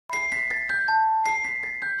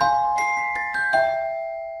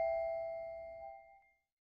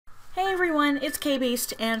it's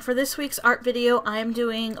KayBeast, and for this week's art video I am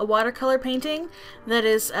doing a watercolor painting that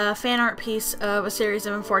is a fan art piece of a series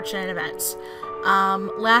of unfortunate events.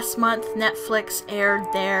 Last month Netflix aired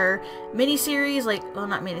their miniseries, well,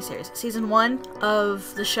 not miniseries, season 1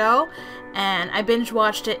 of the show, and I binge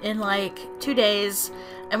watched it in like 2 days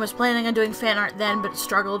and was planning on doing fan art then, but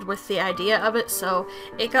struggled with the idea of it, so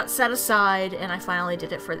it got set aside and I finally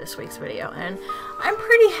did it for this week's video, and I'm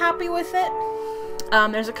pretty happy with it. I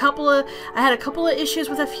had a couple of issues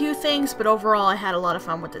with a few things, but overall I had a lot of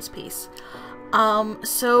fun with this piece.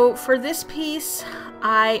 So for this piece,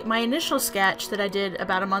 my initial sketch that I did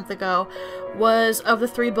about a month ago was of the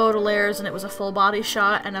 3 Baudelaires, and it was a full body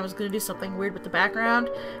shot, and I was going to do something weird with the background,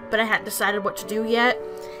 but I hadn't decided what to do yet.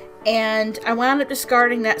 And I wound up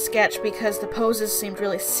discarding that sketch because the poses seemed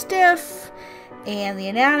really stiff, and the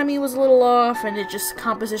anatomy was a little off, and it just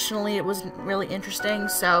compositionally it wasn't really interesting,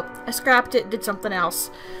 so I scrapped it, did something else.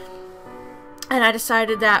 And I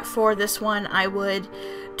decided that for this one I would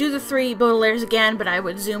do the 3 Baudelaires again, but I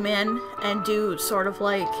would zoom in and do sort of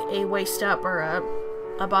like a waist up or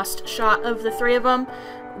a bust shot of the 3 of them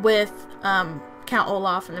with Count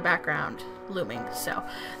Olaf in the background looming. So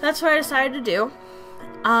that's what I decided to do.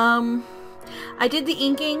 I did the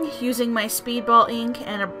inking using my Speedball ink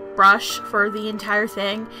and a brush for the entire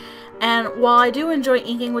thing, and while I do enjoy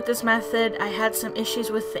inking with this method, I had some issues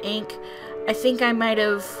with the ink. I think I might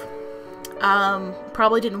have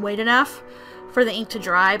probably didn't wait enough for the ink to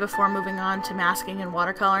dry before moving on to masking and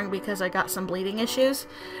watercoloring because I got some bleeding issues.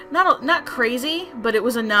 Not crazy, but it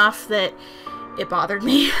was enough that it bothered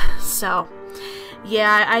me. So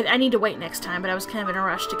yeah, I need to wait next time, but I was kind of in a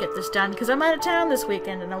rush to get this done because I'm out of town this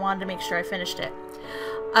weekend and I wanted to make sure I finished it.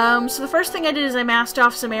 So the first thing I did is I masked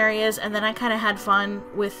off some areas, and then I kind of had fun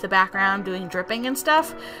with the background doing dripping and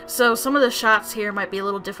stuff. So some of the shots here might be a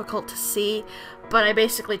little difficult to see, but I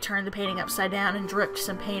basically turned the painting upside down and dripped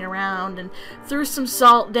some paint around and threw some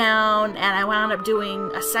salt down, and I wound up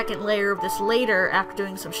doing a second layer of this later after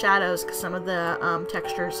doing some shadows because some of the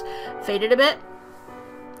textures faded a bit.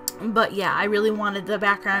 But yeah, I really wanted the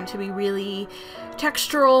background to be really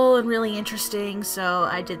textural and really interesting, so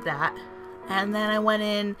I did that. And then I went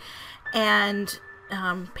in and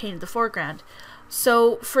painted the foreground.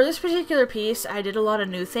 So for this particular piece, I did a lot of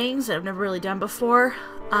new things that I've never really done before.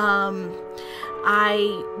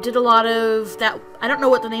 I did a lot of that. I don't know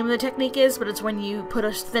what the name of the technique is, but it's when you put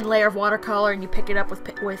a thin layer of watercolor and you pick it up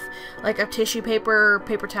with like a tissue paper or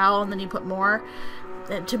paper towel, and then you put more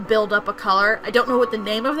to build up a color. I don't know what the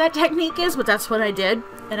name of that technique is, but that's what I did.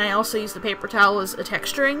 And I also used the paper towel as a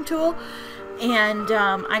texturing tool. And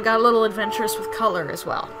I got a little adventurous with color as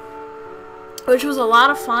well, which was a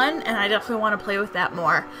lot of fun, and I definitely want to play with that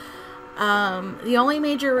more. The only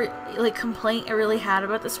major complaint I really had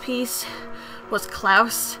about this piece was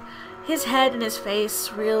Klaus. His head and his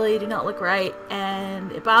face really do not look right,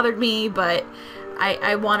 and it bothered me, but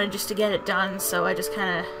I wanted just to get it done, so I just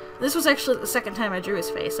kind of... This was actually the second time I drew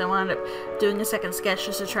his face. I wound up doing a second sketch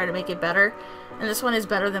just to try to make it better, and this one is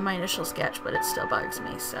better than my initial sketch, but it still bugs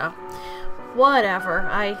me, so whatever.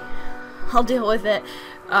 I'll deal with it.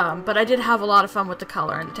 But I did have a lot of fun with the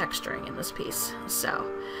color and the texturing in this piece. So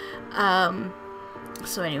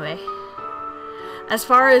anyway, as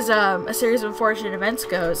far as a series of unfortunate events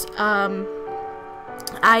goes,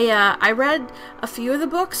 I read a few of the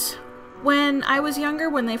books when I was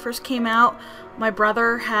younger, when they first came out. My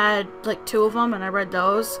brother had like 2 of them, and I read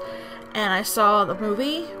those. And I saw the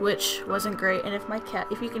movie, which wasn't great. And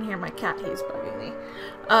if you can hear my cat, he's bugging me.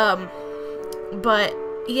 But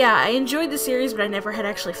yeah, I enjoyed the series, but I never had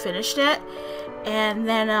actually finished it. And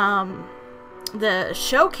then the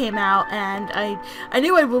show came out, and I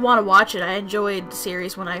knew I would want to watch it. I enjoyed the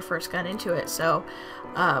series when I first got into it, so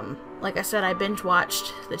like I said, I binge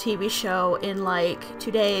watched the TV show in like 2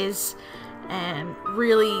 days, and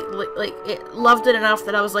really loved it enough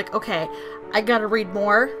that I was like, okay, I gotta read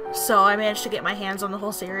more. So I managed to get my hands on the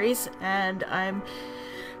whole series, and I'm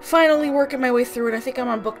finally working my way through it. I think I'm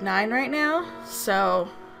on book 9 right now, so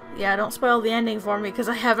yeah, don't spoil the ending for me because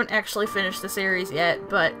I haven't actually finished the series yet,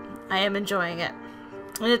 but I am enjoying it,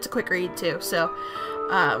 and it's a quick read too. So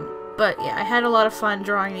but yeah, I had a lot of fun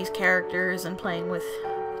drawing these characters and playing with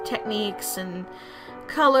techniques and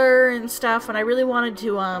color and stuff, and I really wanted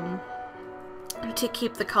to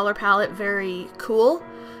keep the color palette very cool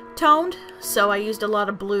toned, so I used a lot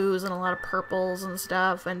of blues and a lot of purples and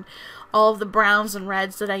stuff, and all of the browns and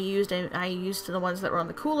reds that I used the ones that were on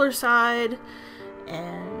the cooler side.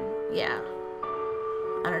 And yeah,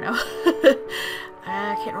 I don't know.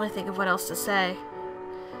 I can't really think of what else to say.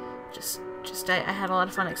 I had a lot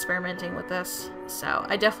of fun experimenting with this, so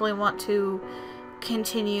I definitely want to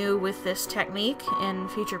continue with this technique in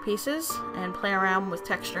future pieces and play around with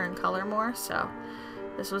texture and color more, so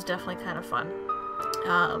this was definitely kind of fun.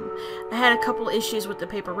 I had a couple issues with the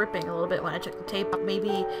paper ripping a little bit when I took the tape off.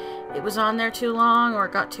 Maybe it was on there too long or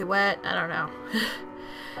it got too wet, I don't know.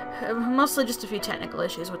 Mostly just a few technical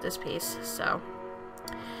issues with this piece, so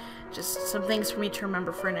just some things for me to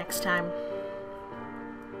remember for next time.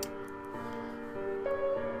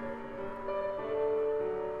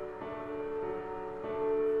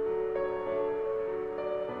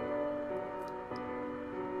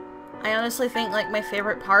 I honestly think like my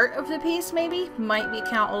favorite part of the piece maybe might be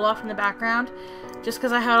Count Olaf in the background, just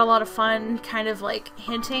because I had a lot of fun kind of like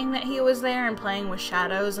hinting that he was there and playing with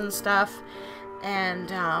shadows and stuff. And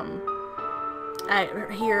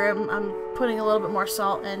here I'm putting a little bit more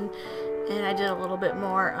salt in, and I did a little bit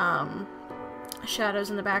more shadows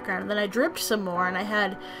in the background, and then I dripped some more, and I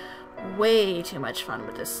had way too much fun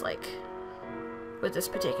with this, like with this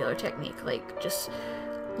particular technique. Like just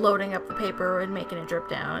loading up the paper and making it drip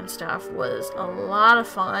down and stuff was a lot of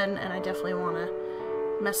fun, and I definitely want to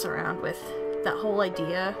mess around with that whole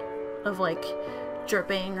idea of like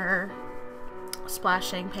dripping or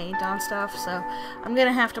splashing paint on stuff, so I'm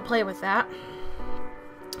gonna have to play with that.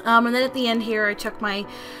 And then at the end here I took my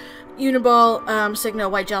Uni-ball Signo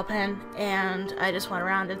white gel pen and I just went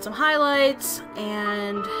around, did some highlights,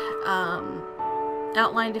 and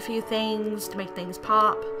outlined a few things to make things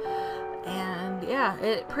pop. And yeah,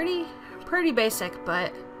 it pretty basic,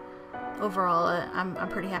 but overall I'm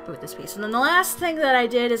pretty happy with this piece. And then the last thing that I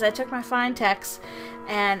did is I took my Finetec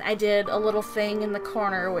and I did a little thing in the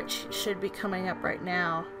corner, which should be coming up right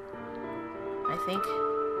now, I think.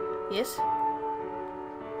 Yes?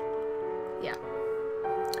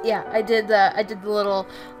 Yeah, I did the little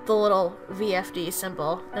VFD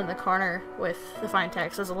symbol in the corner with the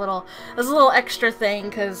Finetec as a little extra thing,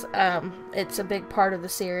 because it's a big part of the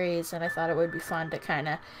series, and I thought it would be fun to kind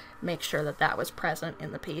of make sure that that was present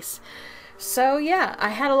in the piece. So yeah, I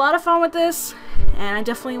had a lot of fun with this, and I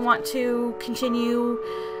definitely want to continue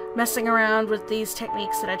messing around with these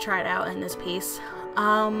techniques that I tried out in this piece.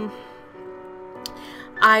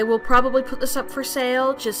 I will probably put this up for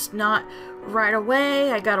sale, just not right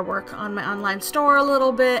away. I gotta work on my online store a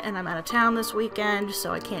little bit, and I'm out of town this weekend,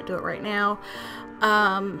 so I can't do it right now.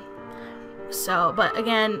 But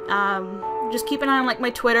again, just keep an eye on like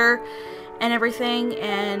my Twitter and everything,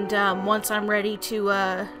 and once I'm ready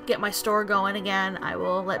to get my store going again, I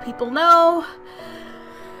will let people know.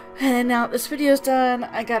 And now this video's done,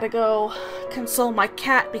 I gotta go console my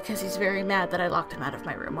cat because he's very mad that I locked him out of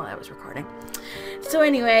my room while I was recording. So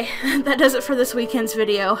anyway, that does it for this weekend's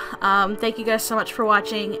video. Thank you guys so much for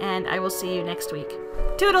watching, and I will see you next week.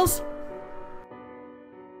 Toodles!